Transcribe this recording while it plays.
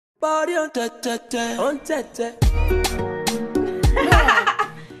Hey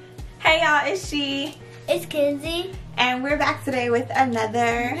y'all, it's She. It's Kenzie. And we're back today with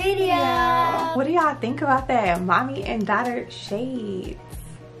another video. What do y'all think about that mommy and daughter shades?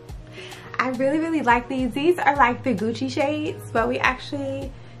 I really like these. These are like the Gucci shades, but we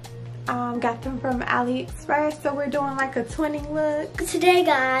actually got them from Aliexpress, so we're doing like a twinning look. Today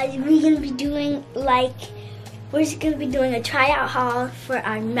guys, we're gonna be doing a tryout haul for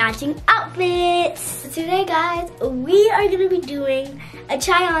our matching outfits. So today guys, we are gonna be doing a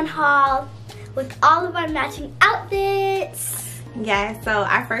try on haul with all of our matching outfits. Yes, so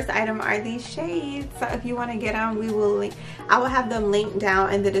our first item are these shades. So if you want to get them, I will have them linked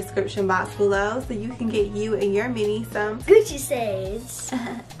down in the description box below, so you can get you and your mini some Gucci shades.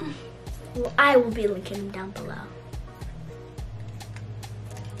 Well, I will be linking them down below.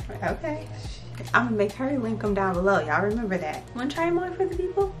 Okay, I'm gonna make her link them down below. Y'all remember that. Want to try them on for the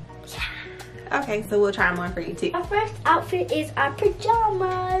people? Yeah. Okay, so we'll try them on for you too. Our first outfit is our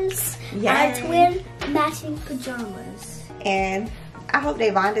pajamas. Yes. Our twin matching pajamas. And I hope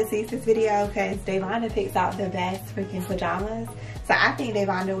Davonda sees this video, because Davonda picks out the best freaking pajamas. So I think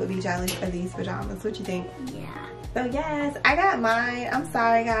Davonda would be jealous of these pajamas. What you think? Yeah. So yes, I got mine. I'm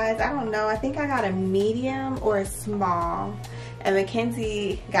sorry guys, I don't know. I think I got a medium or a small. And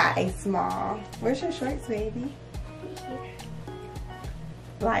Mackenzie got a small. Where's your shorts, baby?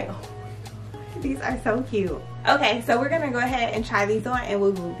 Like, these are so cute. Okay, so we're gonna go ahead and try these on, and we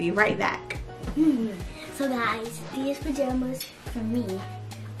will be right back. So guys, these pajamas for me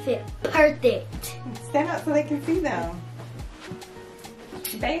fit perfect. Stand up so they can see them.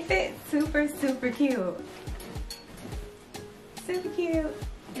 They fit super cute. Super cute.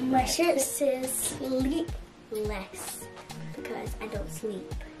 And my shirt says sleep less because I don't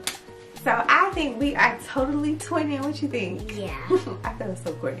sleep. So I think we are totally twinning. What you think? Yeah. I feel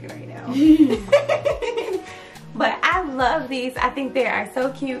so corny right now. But I love these. I think they are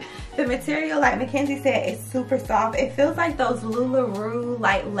so cute. The material, like Mackenzie said, is super soft. It feels like those LuLaRoe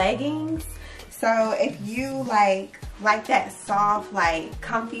like leggings. So if you like that soft, like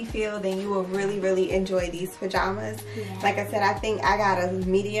comfy feel, then you will really enjoy these pajamas. Yeah. Like I said, I think I got a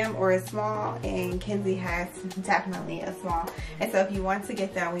medium or a small, and Kenzie has definitely a small. And so if you want to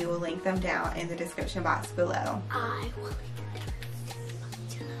get them, we will link them down in the description box below. I will link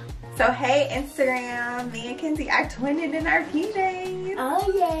them. So hey Instagram, me and Kenzie are twinning in our PJs.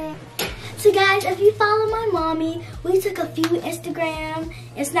 Oh yeah. So guys, if you follow my mommy, we took a few Instagram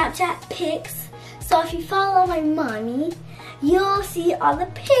and Snapchat pics. So if you follow my mommy, you'll see all the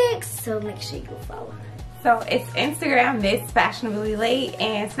pics. So make sure you go follow her. So it's Instagram Miss Fashionably Late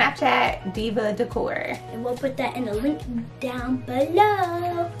and Snapchat divadecor. And we'll put that in the link down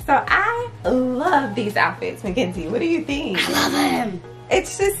below. So I love these outfits, Mackenzie. What do you think? I love them.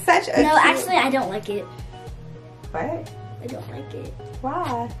 It's just such a No, cute... actually I don't like it. What? I don't like it.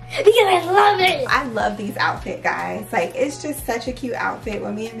 Why? Because I love it. I love these outfits, guys. Like, it's just such a cute outfit.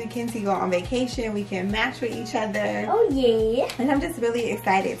 When me and Mackenzie go on vacation, we can match with each other. Oh yeah. And I'm just really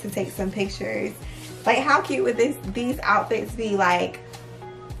excited to take some pictures. Like, how cute would these outfits be like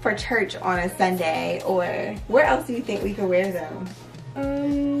for church on a Sunday? Or where else do you think we could wear them?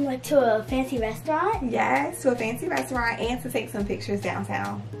 Like to a fancy restaurant? Yes, to a fancy restaurant, and to take some pictures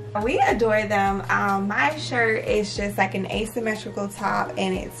downtown. We adore them. My shirt is just like an asymmetrical top,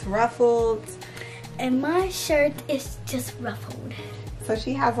 and it's ruffled. And my shirt is just ruffled. So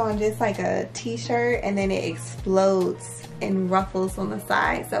she has on just like a t-shirt, and then it explodes and ruffles on the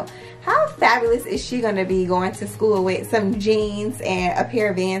side. So how fabulous is she gonna be going to school with some jeans and a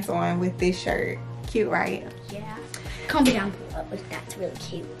pair of Vans on with this shirt? Cute, right? Yeah. Comment down below if that's really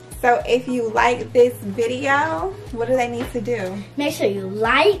cute. So if you like this video, what do they need to do? Make sure you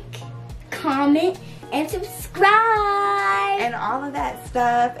like, comment, and subscribe. And all of that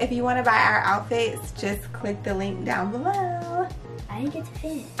stuff. If you want to buy our outfits, just click the link down below. I didn't get to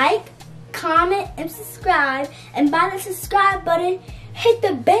finish. Like, comment, and subscribe. And by the subscribe button, hit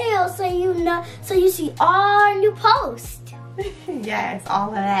the bell so you see all our new posts. Yes, all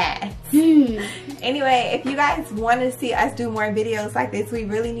of that. Anyway, if you guys want to see us do more videos like this, we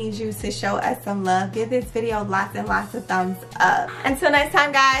really need you to show us some love. Give this video lots and lots of thumbs up. Until next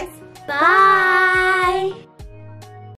time, guys. Bye.